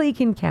physically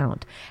can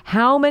count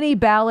how many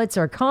ballots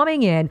are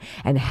coming in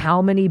and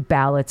how many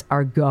ballots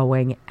are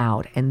going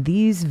out. And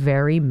these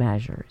very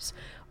measures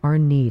are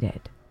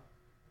needed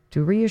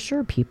to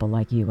reassure people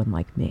like you and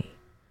like me,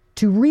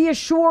 to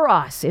reassure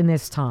us in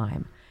this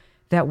time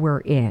that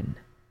we're in,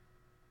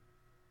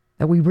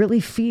 that we really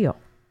feel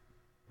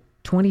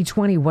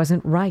 2020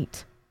 wasn't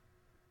right,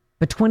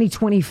 but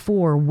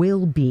 2024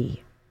 will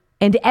be.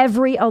 And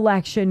every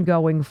election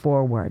going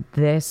forward,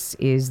 this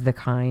is the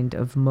kind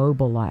of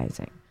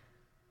mobilizing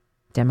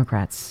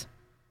Democrats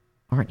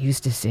aren't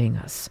used to seeing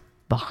us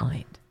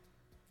behind.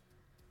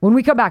 When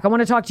we come back, I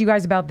want to talk to you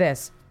guys about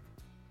this.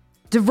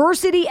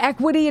 Diversity,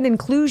 equity, and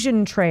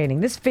inclusion training.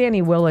 This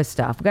Fani Willis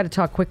stuff. We've got to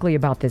talk quickly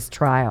about this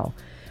trial.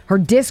 Her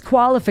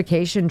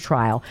disqualification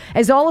trial,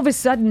 as all of a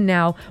sudden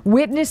now,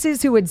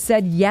 witnesses who had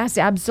said, yes,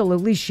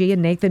 absolutely, she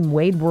and Nathan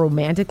Wade were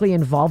romantically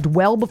involved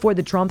well before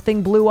the Trump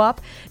thing blew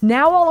up,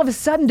 now all of a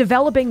sudden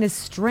developing this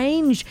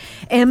strange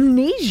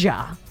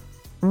amnesia.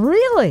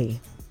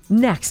 Really?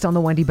 Next on the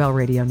Wendy Bell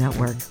Radio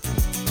Network.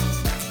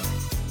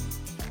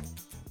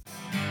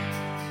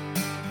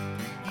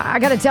 I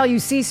got to tell you,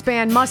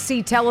 C-SPAN,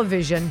 must-see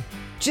television,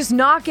 just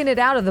knocking it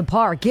out of the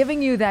park,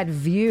 giving you that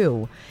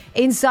view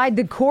inside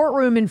the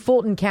courtroom in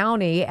Fulton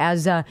County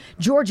as a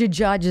Georgia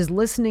judge is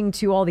listening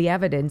to all the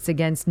evidence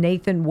against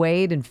Nathan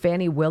Wade and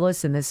Fani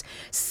Willis and this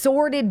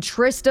sordid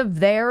tryst of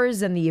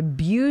theirs and the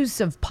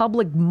abuse of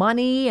public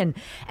money and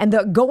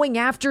the going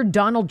after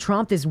Donald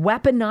Trump, this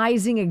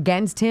weaponizing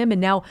against him, and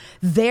now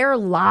their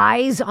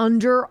lies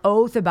under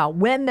oath about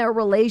when their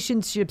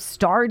relationship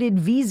started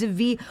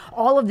vis-a-vis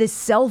all of this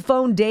cell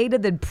phone data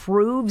that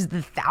proves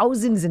the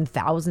thousands and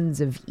thousands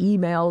of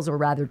emails, or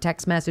rather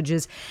text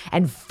messages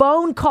and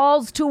phone calls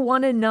to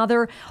one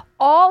another.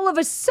 All of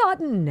a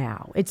sudden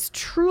now, it's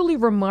truly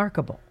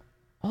remarkable.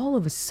 All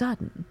of a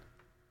sudden,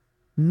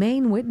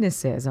 main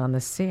witnesses on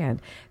the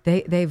stand,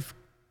 they've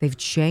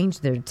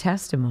changed their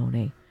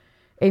testimony,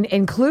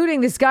 including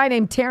this guy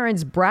named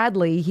Terrence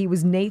Bradley. He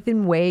was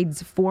Nathan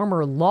Wade's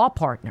former law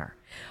partner.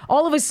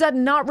 All of a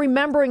sudden, not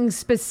remembering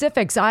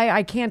specifics.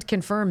 I can't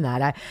confirm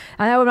that.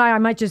 I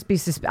might just be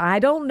I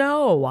don't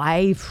know.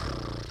 I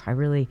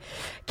really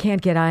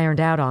can't get ironed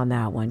out on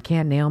that one.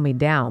 Can't nail me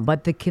down.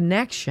 But the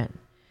connection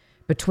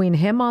between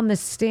him on the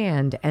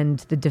stand and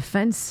the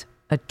defense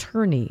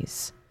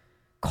attorneys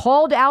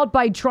called out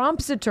by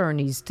Trump's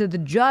attorneys to the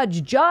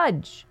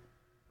judge,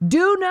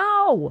 do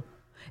know.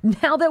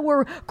 Now that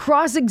we're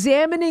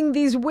cross-examining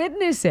these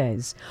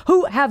witnesses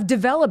who have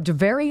developed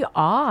very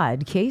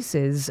odd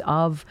cases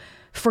of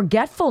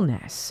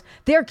forgetfulness.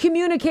 They're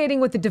communicating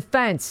with the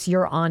defense,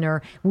 Your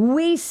Honor.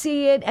 We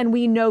see it and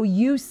we know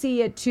you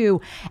see it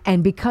too.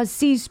 And because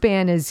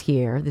C-SPAN is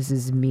here, this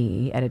is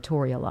me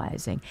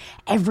editorializing,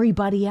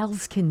 everybody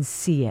else can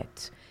see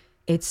it.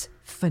 It's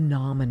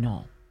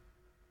phenomenal.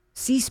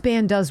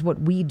 C-SPAN does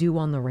what we do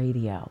on the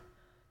radio.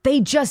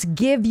 They just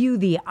give you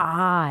the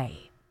eye.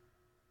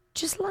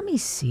 Just let me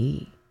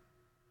see.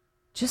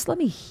 Just let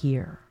me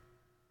hear.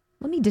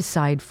 Let me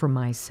decide for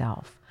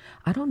myself.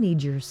 I don't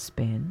need your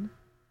spin.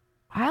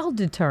 I'll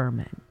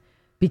determine.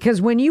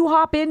 Because when you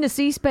hop into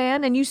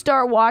C-SPAN and you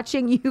start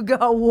watching, you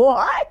go,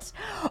 what?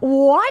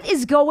 What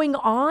is going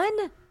on?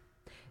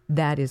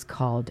 That is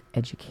called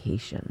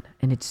education,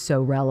 and it's so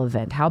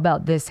relevant. How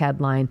about this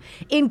headline?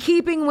 In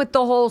keeping with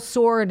the whole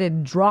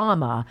sordid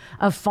drama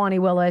of Fani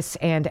Willis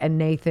and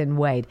Nathan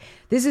Wade.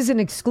 This is an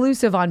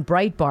exclusive on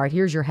Breitbart.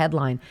 Here's your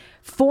headline.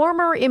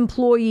 Former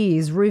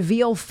employees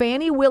reveal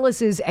Fani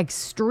Willis's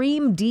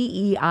extreme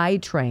DEI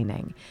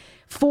training,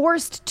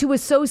 forced to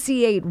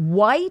associate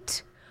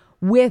white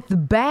with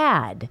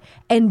bad,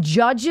 and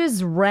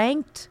judges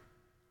ranked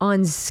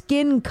on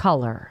skin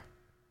color.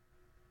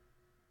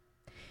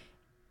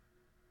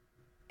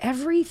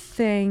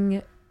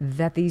 Everything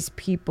that these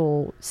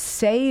people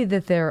say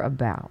that they're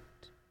about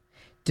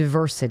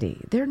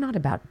diversity. They're not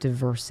about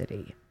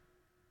diversity.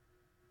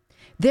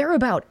 They're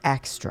about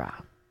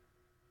extra.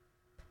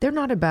 They're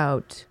not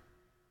about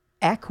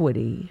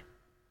equity.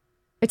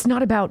 It's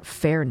not about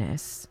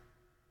fairness.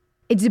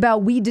 It's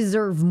about we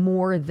deserve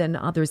more than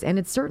others. And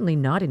it's certainly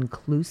not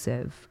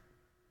inclusive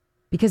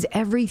because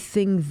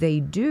everything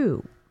they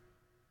do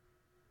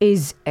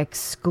is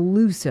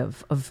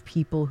exclusive of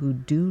people who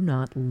do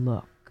not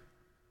look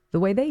the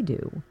way they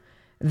do.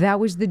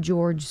 That was the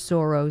George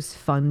Soros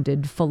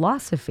funded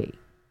philosophy.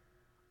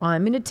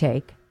 I'm going to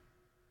take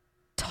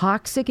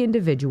toxic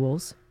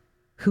individuals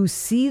who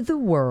see the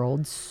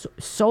world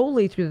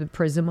solely through the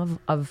prism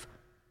of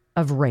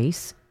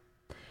race,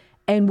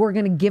 and we're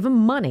going to give them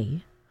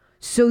money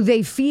so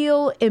they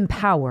feel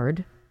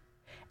empowered,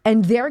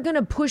 and they're going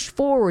to push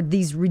forward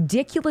these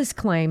ridiculous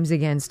claims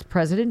against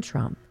President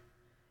Trump,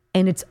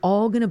 and it's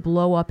all going to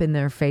blow up in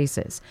their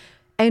faces.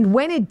 And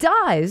when it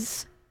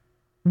does,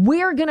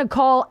 we're going to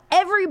call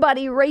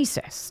everybody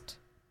racist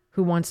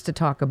who wants to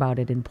talk about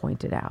it and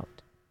point it out.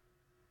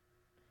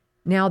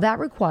 Now, that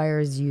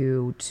requires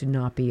you to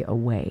not be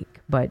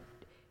awake, but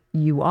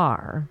you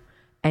are,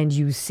 and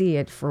you see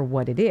it for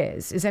what it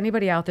is. Is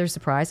anybody out there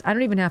surprised? I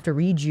don't even have to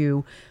read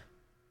you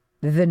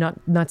the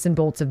nuts and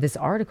bolts of this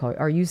article.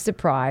 Are you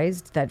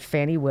surprised that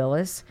Fani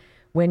Willis,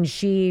 when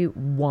she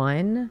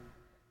won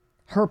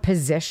her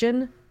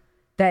position,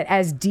 that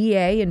as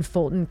DA in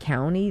Fulton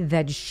County,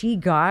 that she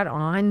got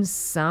on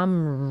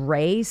some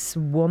race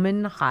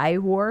woman high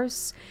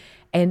horse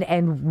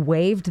and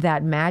waved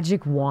that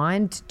magic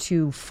wand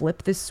to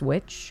flip the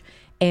switch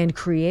and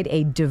create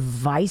a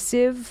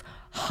divisive,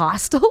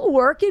 hostile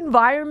work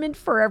environment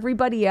for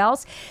everybody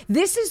else?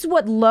 This is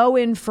what low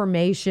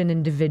information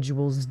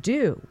individuals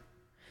do.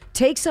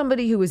 Take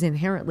somebody who is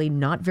inherently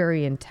not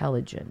very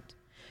intelligent,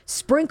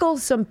 sprinkle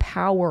some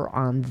power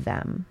on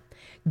them,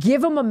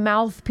 give them a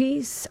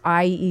mouthpiece,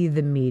 i.e.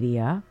 the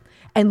media,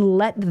 and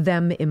let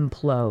them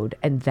implode.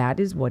 And that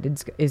is what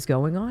is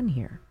going on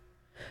here.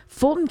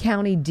 Fulton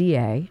County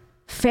DA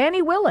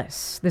Fani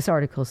Willis, this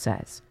article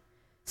says,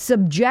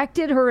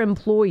 subjected her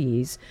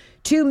employees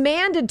to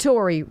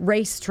mandatory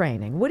race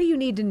training. What do you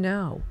need to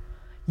know?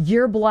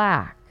 You're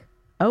black.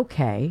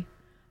 Okay.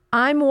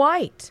 I'm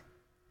white.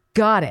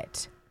 Got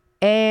it.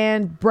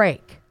 And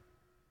break.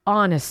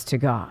 Honest to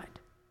God.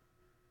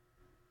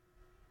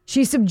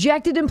 She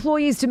subjected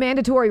employees to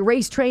mandatory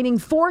race training,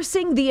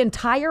 forcing the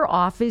entire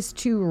office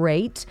to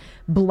rate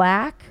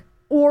black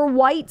or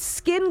white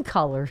skin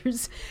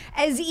colors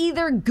as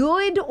either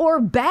good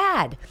or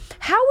bad.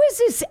 How is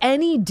this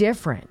any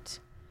different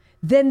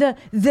than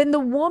the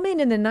woman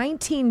in the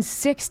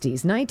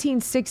 1960s,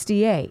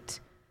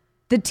 1968,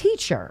 the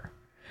teacher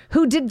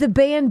who did the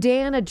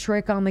bandana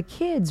trick on the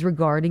kids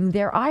regarding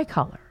their eye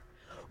color?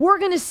 We're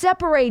going to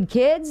separate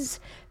kids,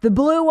 the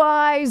blue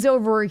eyes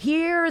over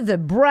here, the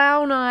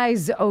brown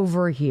eyes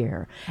over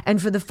here.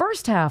 And for the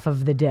first half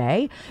of the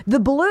day,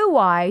 the blue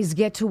eyes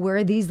get to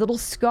wear these little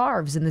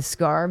scarves, and the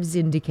scarves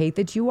indicate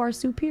that you are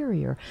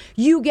superior.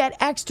 You get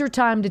extra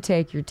time to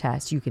take your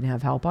test. You can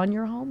have help on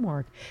your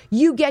homework.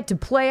 You get to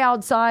play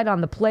outside on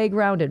the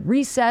playground at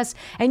recess,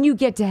 and you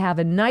get to have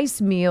a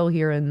nice meal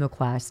here in the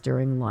class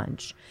during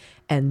lunch.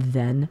 And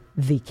then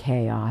the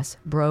chaos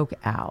broke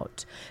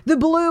out. The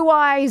blue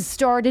eyes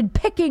started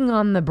picking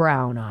on the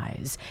brown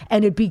eyes,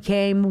 and it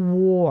became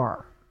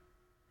war.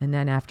 And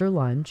then after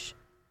lunch,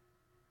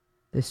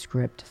 the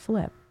script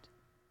flipped,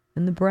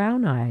 and the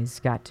brown eyes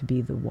got to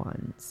be the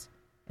ones.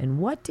 And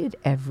what did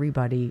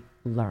everybody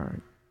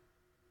learn?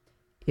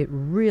 It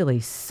really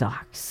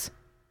sucks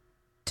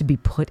to be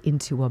put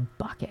into a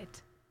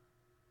bucket,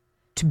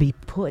 to be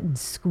put and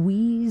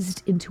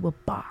squeezed into a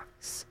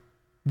box.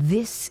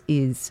 This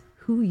is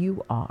who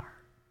you are.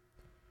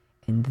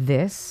 And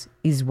this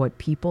is what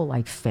people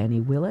like Fani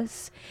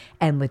Willis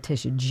and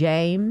Letitia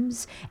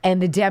James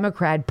and the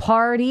Democrat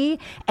Party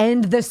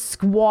and the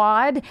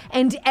Squad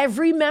and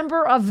every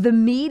member of the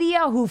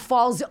media who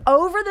falls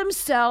over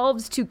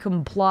themselves to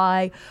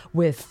comply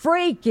with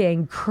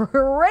freaking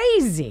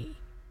crazy.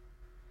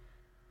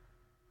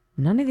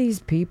 None of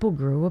these people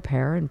grew a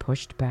pair and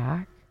pushed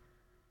back.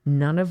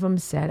 None of them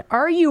said,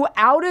 "Are you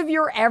out of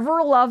your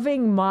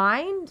ever-loving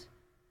mind?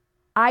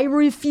 I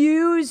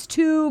refuse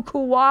to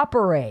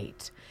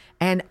cooperate,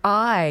 and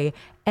I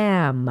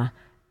am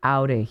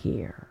out of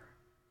here."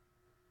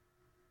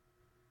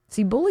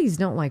 See, bullies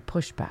don't like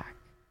pushback,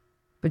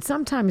 but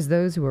sometimes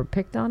those who are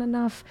picked on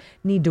enough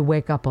need to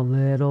wake up a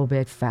little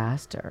bit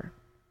faster.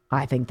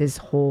 I think this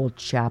whole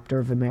chapter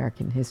of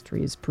American history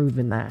has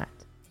proven that.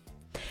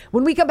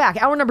 When we come back,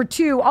 hour number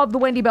 2 of the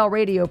Wendy Bell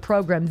radio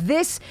program,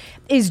 this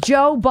is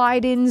Joe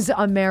Biden's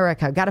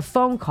America. Got a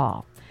phone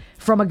call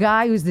from a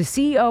guy who's the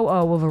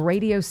COO of a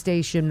radio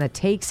station that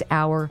takes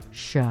our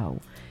show.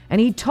 And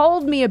he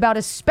told me about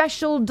a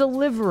special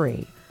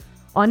delivery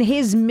on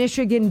his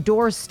Michigan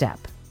doorstep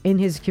in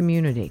his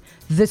community.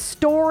 The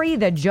story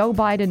that Joe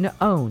Biden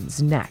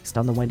owns next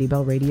on the Wendy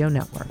Bell Radio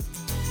Network.